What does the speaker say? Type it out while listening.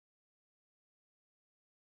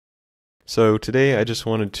So today I just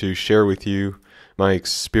wanted to share with you my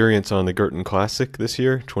experience on the Gurten Classic this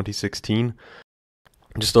year, 2016.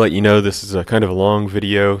 Just to let you know, this is a kind of a long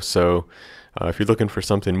video, so if you're looking for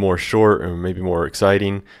something more short or maybe more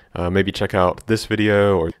exciting, maybe check out this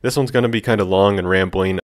video, or this one's going to be kind of long and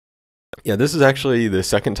rambling. Yeah, this is actually the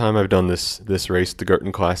second time I've done this race, the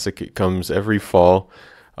Gurten Classic. It comes every fall.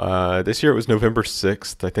 This year it was November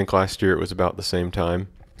 6th. I think last year it was about the same time.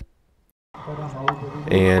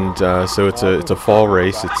 And so it's a fall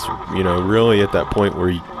race. It's, you know, really at that point where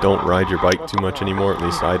you don't ride your bike too much anymore. At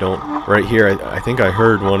least I don't. Right here, I think I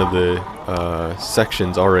heard one of the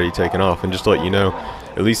sections already taken off. And just to let you know,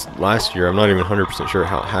 at least last year, I'm not even 100% sure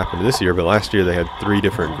how it happened this year, but last year they had 3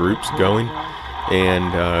 different groups going.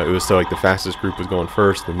 And it was so like the fastest group was going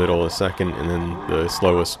first, the middle was second, and then the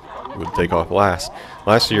slowest would take off last.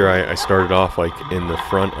 Last year I started off like in the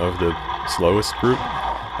front of the slowest group.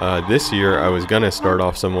 This year I was gonna start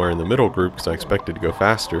off somewhere in the middle group because I expected to go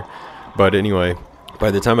faster. But anyway, by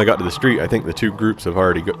the time I got to the street, I think the 2 groups have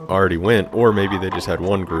already went, or maybe they just had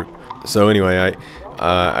 1 group. So anyway,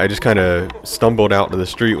 I just kind of stumbled out to the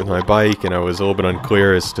street with my bike, and I was a little bit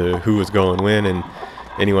unclear as to who was going when. And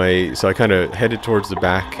anyway, so I kind of headed towards the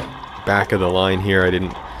back of the line here. I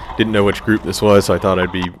didn't know which group this was, so I thought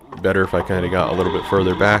I'd be better if I kind of got a little bit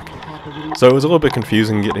further back. So it was a little bit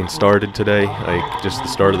confusing getting started today, like just the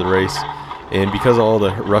start of the race. And because of all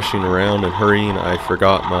the rushing around and hurrying, I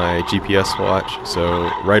forgot my GPS watch. So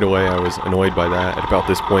right away I was annoyed by that. At about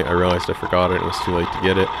this point I realized I forgot it. It was too late to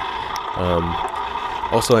get it.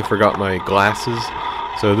 Also I forgot my glasses.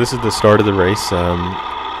 So this is the start of the race.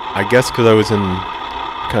 I guess because I was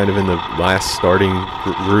kind of in the last starting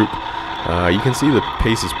group, you can see the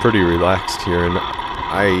pace is pretty relaxed here, and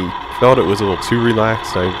I felt it was a little too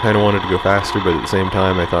relaxed. I kind of wanted to go faster, but at the same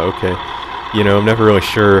time I thought, okay, you know, I'm never really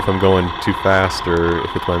sure if I'm going too fast or if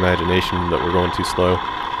it's my imagination that we're going too slow.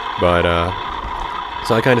 But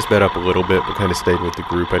so I kind of sped up a little bit, but kind of stayed with the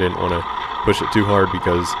group. I didn't want to push it too hard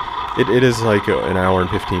because it is like an hour and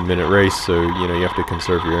 15-minute race, so you know, you have to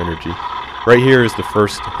conserve your energy. Right here is the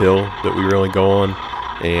first hill that we really go on,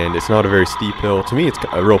 and it's not a very steep hill. To me it's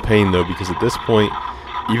a real pain though, because at this point,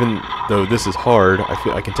 even though this is hard,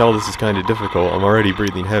 I can tell this is kind of difficult. I'm already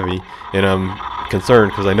breathing heavy, and I'm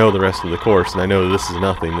concerned because I know the rest of the course, and I know this is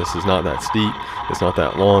nothing. This is not that steep, it's not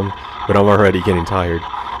that long, but I'm already getting tired.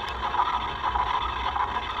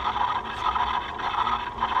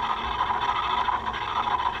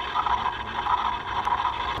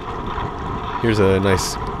 Here's a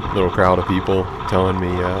nice little crowd of people telling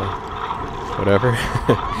me whatever.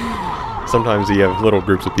 Sometimes you have little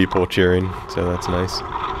groups of people cheering, so that's nice.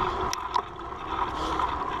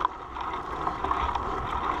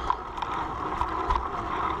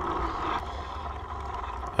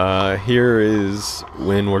 Here is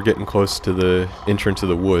when we're getting close to the entrance of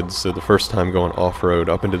the woods, so the first time going off-road.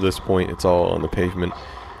 Up until this point it's all on the pavement,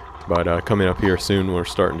 but coming up here soon we're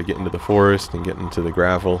starting to get into the forest and getting into the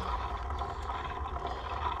gravel.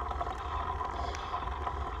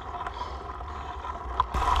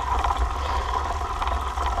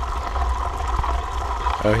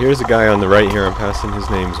 Here's a guy on the right here I'm passing. His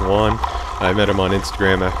name's Juan. I met him on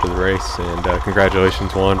Instagram after the race, and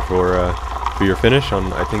congratulations, Juan, for your finish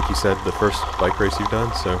on, I think you said, the first bike race you've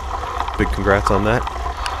done, so big congrats on that.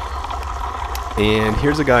 And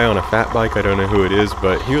here's a guy on a fat bike. I don't know who it is,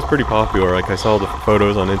 but he was pretty popular. Like, I saw the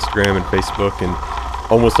photos on Instagram and Facebook, and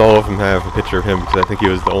almost all of them have a picture of him, because I think he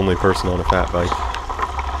was the only person on a fat bike.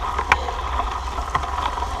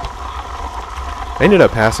 I ended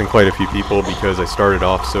up passing quite a few people because I started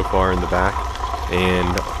off so far in the back,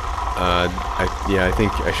 and I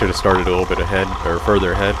think I should have started a little bit ahead, or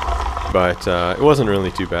further ahead, but it wasn't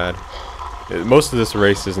really too bad. Most of this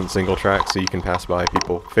race isn't single track, so you can pass by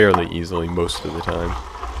people fairly easily most of the time.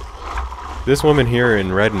 This woman here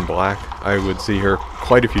in red and black, I would see her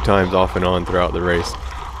quite a few times off and on throughout the race.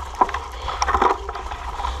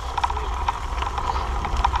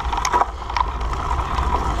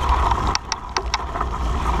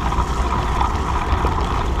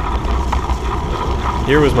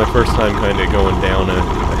 Here was my first time kind of going down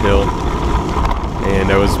a hill,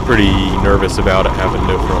 and I was pretty nervous about it, having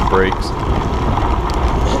no front brakes.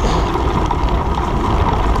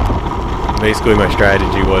 Basically my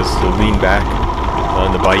strategy was to lean back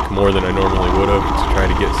on the bike more than I normally would have to try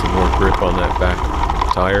to get some more grip on that back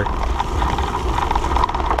tire.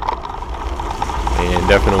 And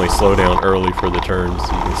definitely slow down early for the turns.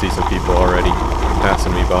 You can see some people already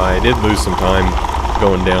passing me by. I did lose some time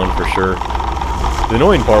going down for sure. The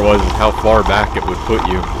annoying part was how far back it would put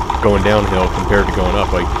you going downhill compared to going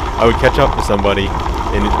up. Like, I would catch up to somebody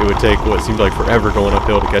and it would take what seemed like forever going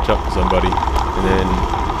uphill to catch up to somebody, and then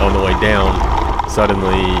on the way down,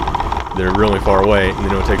 suddenly they're really far away, and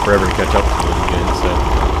then it would take forever to catch up to them again.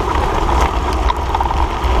 So.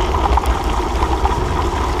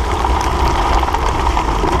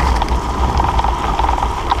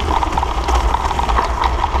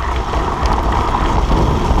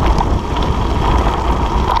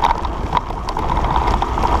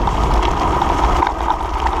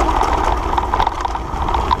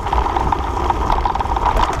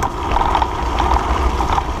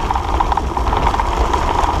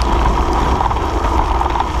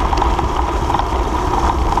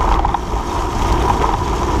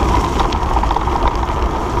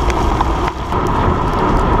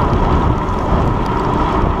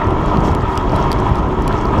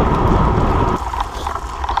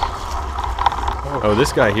 Oh,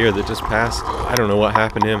 this guy here that just passed, I don't know what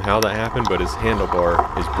happened to him, how that happened, but his handlebar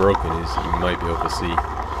is broken, as you might be able to see.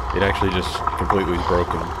 It actually just completely is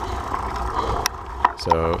broken.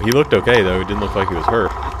 So, he looked okay though, it didn't look like he was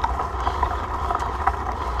hurt.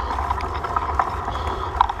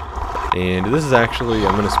 And this is actually,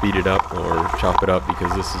 I'm going to speed it up or chop it up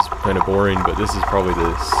because this is kind of boring, but this is probably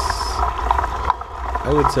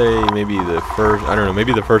I would say maybe the first, I don't know,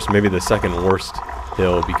 maybe the first, maybe the second worst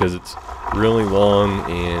hill because it's really long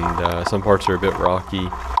and some parts are a bit rocky.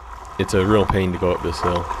 It's a real pain to go up this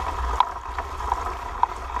hill.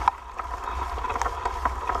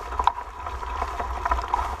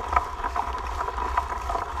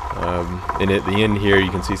 And at the end here you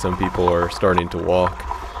can see some people are starting to walk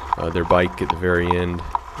their bike at the very end.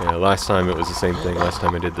 Last time it was the same thing. Last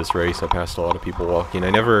time I did this race I passed a lot of people walking.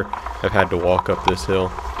 I never have had to walk up this hill.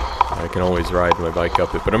 I can always ride my bike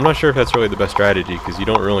up it, but I'm not sure if that's really the best strategy because you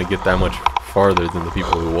don't really get that much farther than the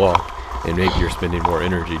people who walk, and maybe you're spending more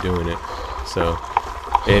energy doing it. So,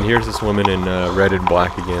 and here's this woman in red and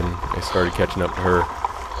black again. I started catching up to her.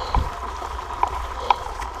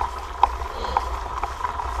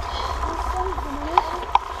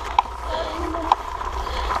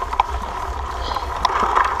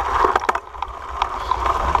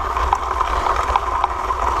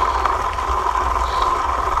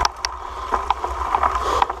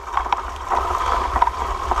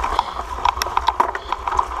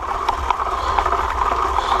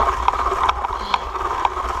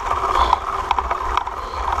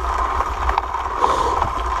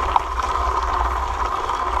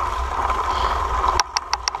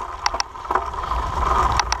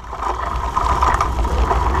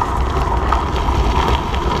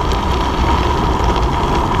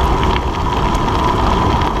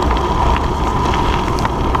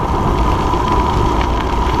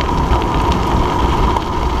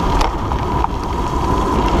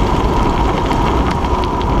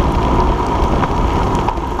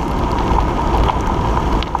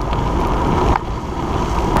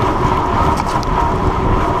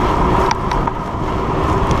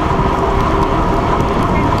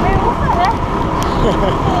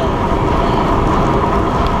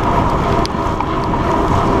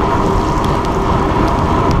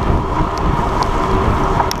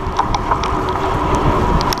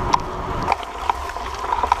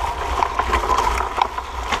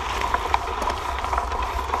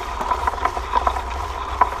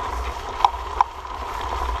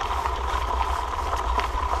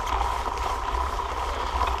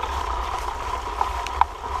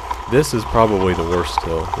 This is probably the worst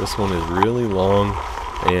hill. This one is really long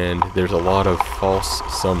and there's a lot of false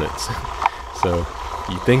summits. So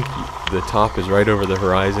you think the top is right over the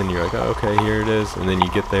horizon, you're like, oh, okay, here it is, and then you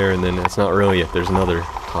get there and then it's not really it. There's another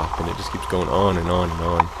top and it just keeps going on and on and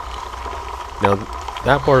on. Now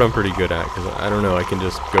that part I'm pretty good at because I don't know, I can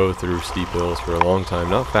just go through steep hills for a long time.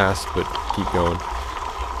 Not fast, but keep going.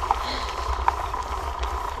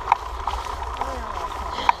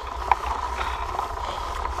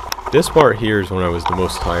 This part here is when I was the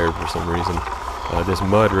most tired for some reason. This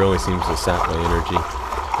mud really seems to sap my energy.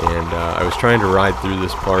 And I was trying to ride through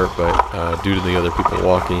this part, but due to the other people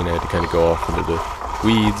walking, I had to kind of go off into the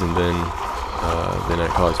weeds, and then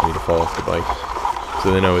it caused me to fall off the bike.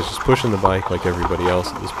 So then I was just pushing the bike like everybody else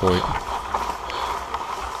at this point.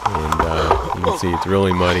 And you can see it's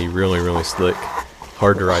really muddy, really slick.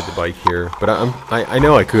 Hard to ride the bike here. But I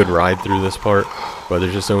know I could ride through this part, but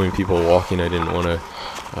there's just so many people walking, I didn't want to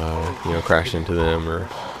crash into them, or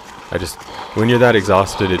when you're that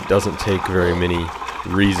exhausted, it doesn't take very many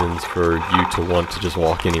reasons for you to want to just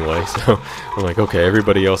walk anyway. So I'm like, okay,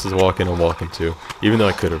 everybody else is walking, I'm walking too, even though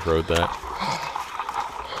I could have rode that.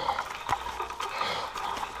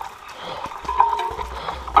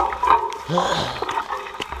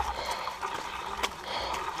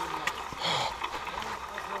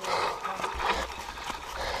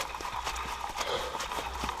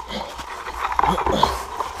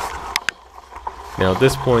 Now at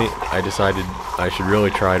this point, I decided I should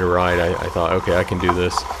really try to ride. I thought, okay, I can do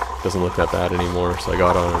this. Doesn't look that bad anymore. So I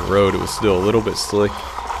got on the road. It was still a little bit slick,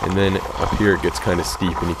 and then up here it gets kind of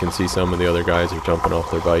steep, and you can see some of the other guys are jumping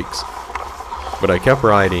off their bikes. But I kept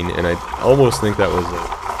riding, and I almost think that was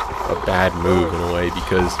a bad move in a way,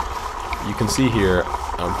 because you can see here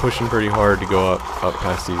I'm pushing pretty hard to go up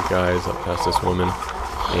past these guys, up past this woman,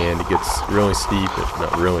 and it gets really steep. It's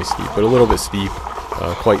not really steep, but a little bit steep,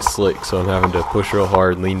 quite slick, so I'm having to push real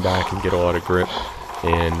hard, lean back, and get a lot of grip.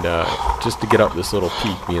 And just to get up this little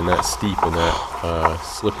peak, being that steep and that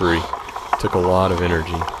slippery, took a lot of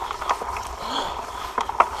energy.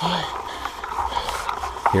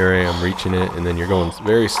 Here I am reaching it, and then you're going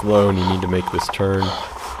very slow, and you need to make this turn.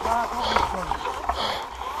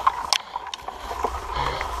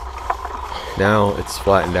 Now it's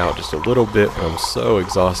flattened out just a little bit, but I'm so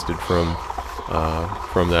exhausted from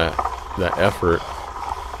that effort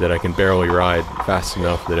that I can barely ride fast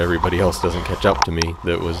enough that everybody else doesn't catch up to me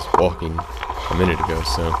that was walking a minute ago.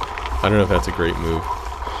 So I don't know if that's a great move.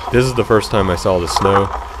 This is the first time I saw the snow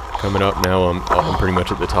coming up. Now I'm pretty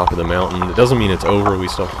much at the top of the mountain. It doesn't mean it's over. We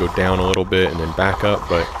still have to go down a little bit and then back up,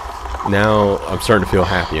 but now I'm starting to feel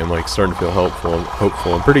happy. I'm like starting to feel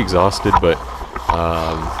hopeful. I'm pretty exhausted, but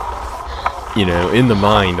you know, in the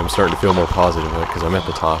mind I'm starting to feel more positive because I'm at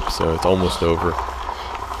the top, so it's almost over.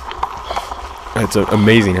 It's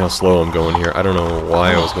amazing how slow I'm going here. I don't know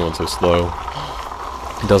why I was going so slow.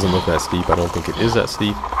 It doesn't look that steep. I don't think it is that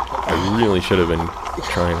steep. I really should have been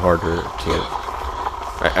trying harder to...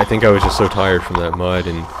 I think I was just so tired from that mud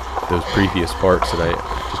and those previous parts that I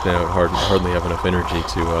just now hardly have enough energy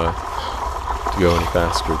to go any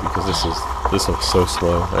faster, because this looks so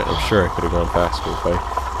slow. I'm sure I could have gone faster if I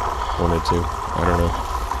wanted to. I don't know.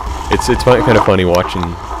 It's kind of funny watching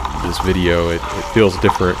this video. It feels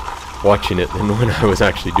different watching it than when I was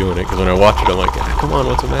actually doing it, because when I watch it I'm like, come on,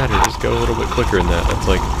 what's the matter, just go a little bit quicker than that. That's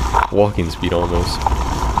like walking speed almost.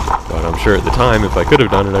 But I'm sure at the time, if I could have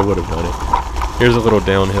done it, I would have done it. Here's a little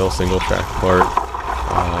downhill single track part.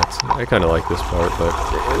 I kind of like this part, but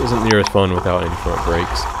it isn't near as fun without any front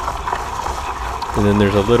brakes. And then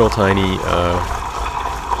there's a little tiny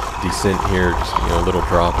descent here, just, you know, a little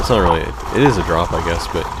drop. It's not really, it is a drop, I guess,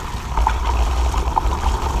 but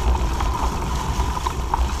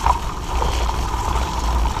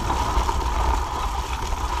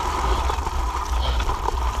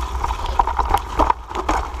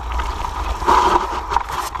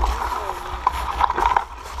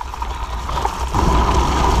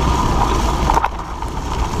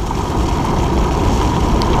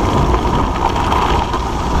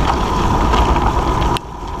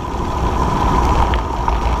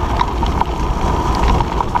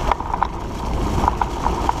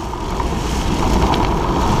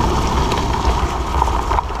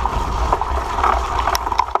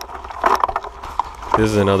this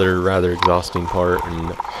is another rather exhausting part,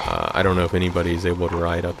 and I don't know if anybody's able to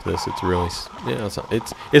ride up this. It's really,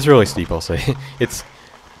 it's really steep. I'll say it's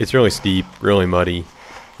really steep, really muddy.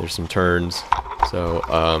 There's some turns, so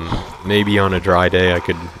maybe on a dry day I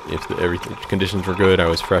could, if the conditions were good, I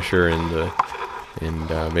was fresher,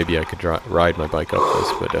 and maybe I could ride my bike up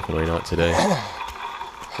this, but definitely not today.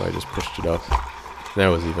 So I just pushed it up. That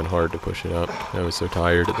was even hard to push it up. I was so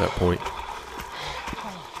tired at that point.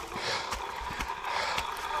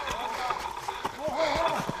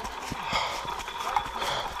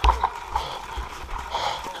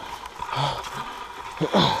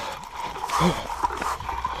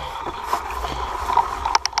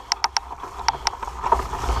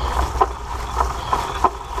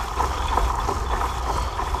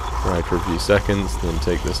 Ride for a few seconds, then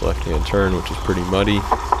take this left-hand turn, which is pretty muddy.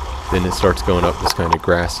 Then it starts going up this kind of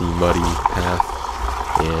grassy, muddy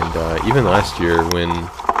path. And even last year, when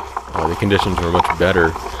the conditions were much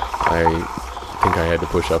better, I think I had to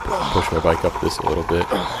push my bike up this a little bit.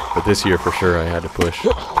 But this year, for sure, I had to push.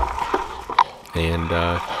 And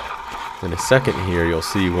in a second here, you'll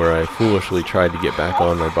see where I foolishly tried to get back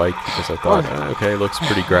on my bike because I thought, okay, it looks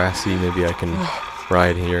pretty grassy. Maybe I can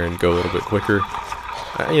ride here and go a little bit quicker.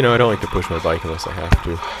 You know, I don't like to push my bike unless I have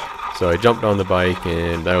to. So I jumped on the bike,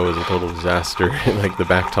 and that was a total disaster. Like, the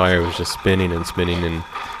back tire was just spinning and spinning,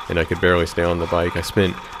 and I could barely stay on the bike. I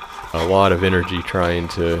spent a lot of energy trying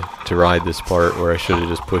to ride this part where I should have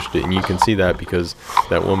just pushed it. And you can see that because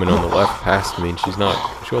that woman on the left passed me, and she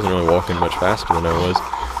wasn't really walking much faster than I was.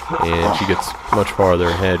 And she gets much farther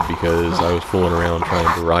ahead because I was fooling around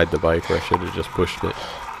trying to ride the bike where I should have just pushed it.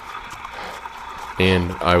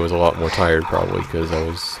 And I was a lot more tired probably because I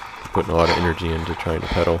was putting a lot of energy into trying to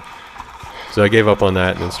pedal. So I gave up on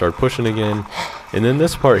that and then started pushing again. And then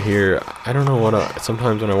this part here, I don't know what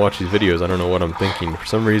sometimes when I watch these videos, I don't know what I'm thinking. For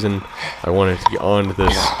some reason, I wanted to get on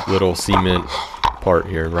this little cement part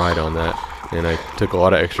here and ride on that. And I took a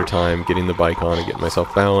lot of extra time getting the bike on and getting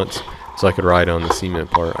myself balanced so I could ride on the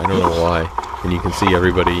cement part. I don't know why. And you can see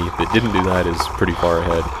everybody that didn't do that is pretty far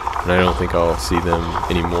ahead. And I don't think I'll see them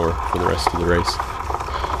anymore for the rest of the race.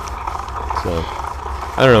 So,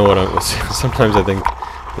 I don't know what sometimes I think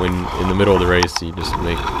when in the middle of the race you just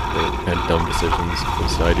make kind of dumb decisions,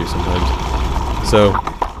 as I do sometimes. So,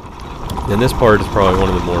 and this part is probably one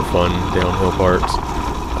of the more fun downhill parts.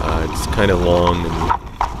 It's kind of long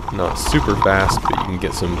and not super fast, but you can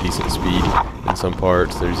get some decent speed in some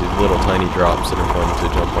parts. There's these little tiny drops that are fun to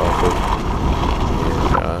jump off of.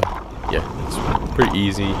 And yeah, it's pretty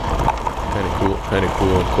easy, kind of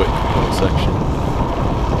cool and quick little section.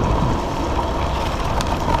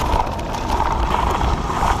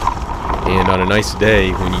 And on a nice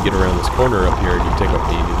day, when you get around this corner up here and you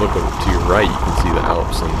look over to your right, you can see the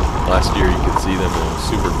Alps. And last year you could see them, and it was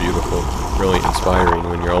super beautiful, really inspiring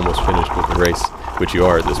when you're almost finished with the race, which you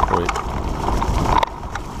are at this point.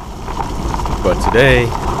 But today,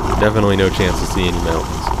 definitely no chance to see any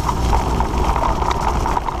mountains.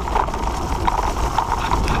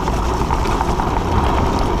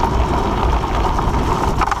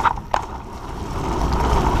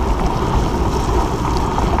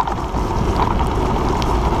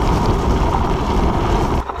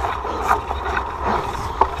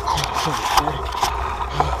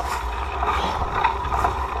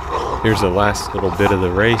 Here's the last little bit of the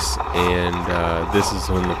race, and this is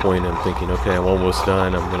when the point I'm thinking, okay, I'm almost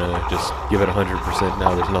done. I'm going to just give it 100%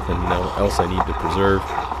 now. There's nothing else I need to preserve.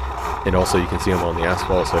 And also you can see I'm on the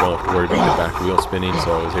asphalt, so I don't have to worry about the back wheel spinning,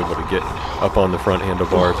 so I was able to get up on the front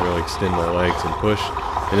handlebars and really extend my legs and push.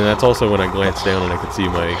 And then that's also when I glanced down and I could see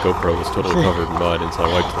my GoPro was totally covered in mud, and so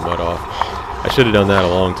I wiped the mud off. I should have done that a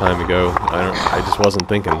long time ago. I just wasn't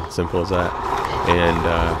thinking, simple as that. And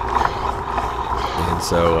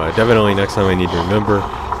so definitely next time I need to remember,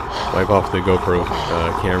 wipe off the GoPro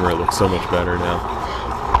camera. It looks so much better now.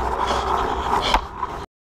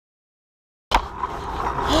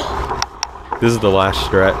 This is the last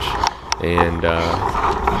stretch, and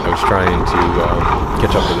I was trying to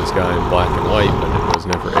catch up with this guy in black and white, but I was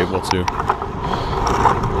never able to.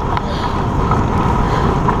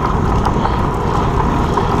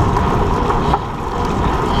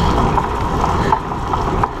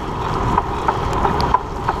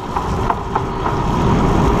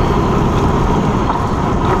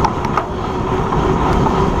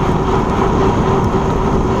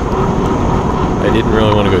 I didn't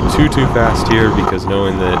really want to go too fast here, because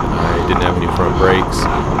knowing that I didn't have any front brakes,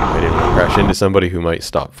 I didn't want to crash into somebody who might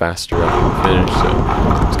stop faster after the finish,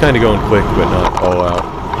 so it's kind of going quick but not all out.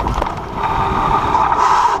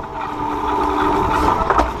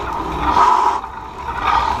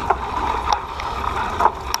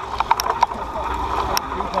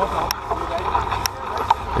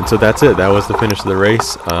 And so that's it. That was the finish of the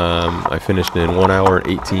race. I finished in 1 hour and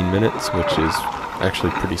 18 minutes, which is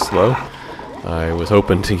actually pretty slow. I was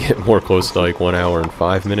hoping to get more close to like 1 hour and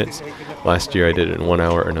 5 minutes. Last year I did it in 1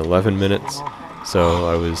 hour and 11 minutes, so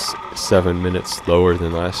I was 7 minutes slower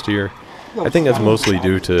than last year. I think that's mostly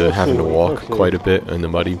due to having to walk quite a bit in the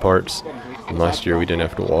muddy parts. And last year we didn't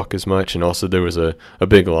have to walk as much, and also there was a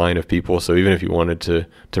big line of people, so even if you wanted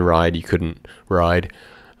to ride, you couldn't ride.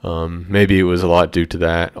 Maybe it was a lot due to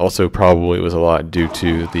that. Also, probably it was a lot due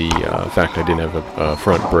to the fact I didn't have a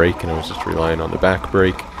front brake, and I was just relying on the back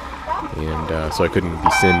brake. And so I couldn't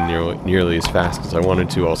descend nearly as fast as I wanted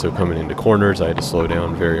to. Also, coming into corners, I had to slow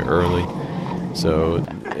down very early. So,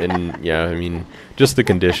 and yeah, I mean, just the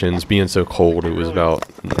conditions, being so cold, it was about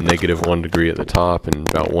 -1 degree at the top and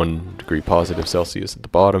about 1 degree positive Celsius at the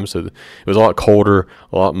bottom. So it was a lot colder,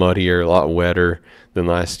 a lot muddier, a lot wetter than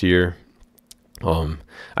last year.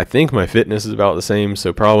 I think my fitness is about the same,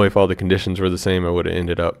 so probably if all the conditions were the same, I would have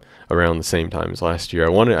ended up around the same time as last year.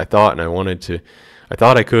 I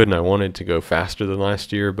thought I could, and I wanted to go faster than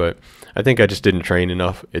last year, but I think I just didn't train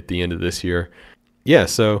enough at the end of this year. Yeah,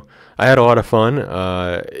 so I had a lot of fun.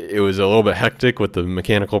 It was a little bit hectic with the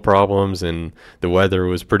mechanical problems, and the weather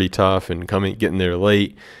was pretty tough, and getting there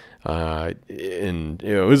late. And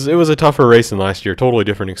it was a tougher race than last year, totally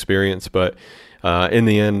different experience, but in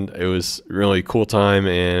the end, it was a really cool time,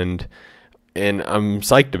 and I'm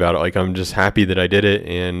psyched about it. Like, I'm just happy that I did it,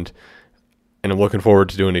 and I'm looking forward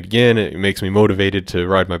to doing it again. It makes me motivated to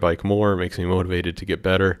ride my bike more. It makes me motivated to get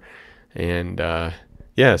better. And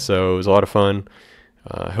yeah, so it was a lot of fun.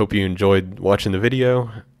 I hope you enjoyed watching the video.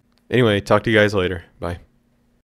 Anyway, talk to you guys later. Bye.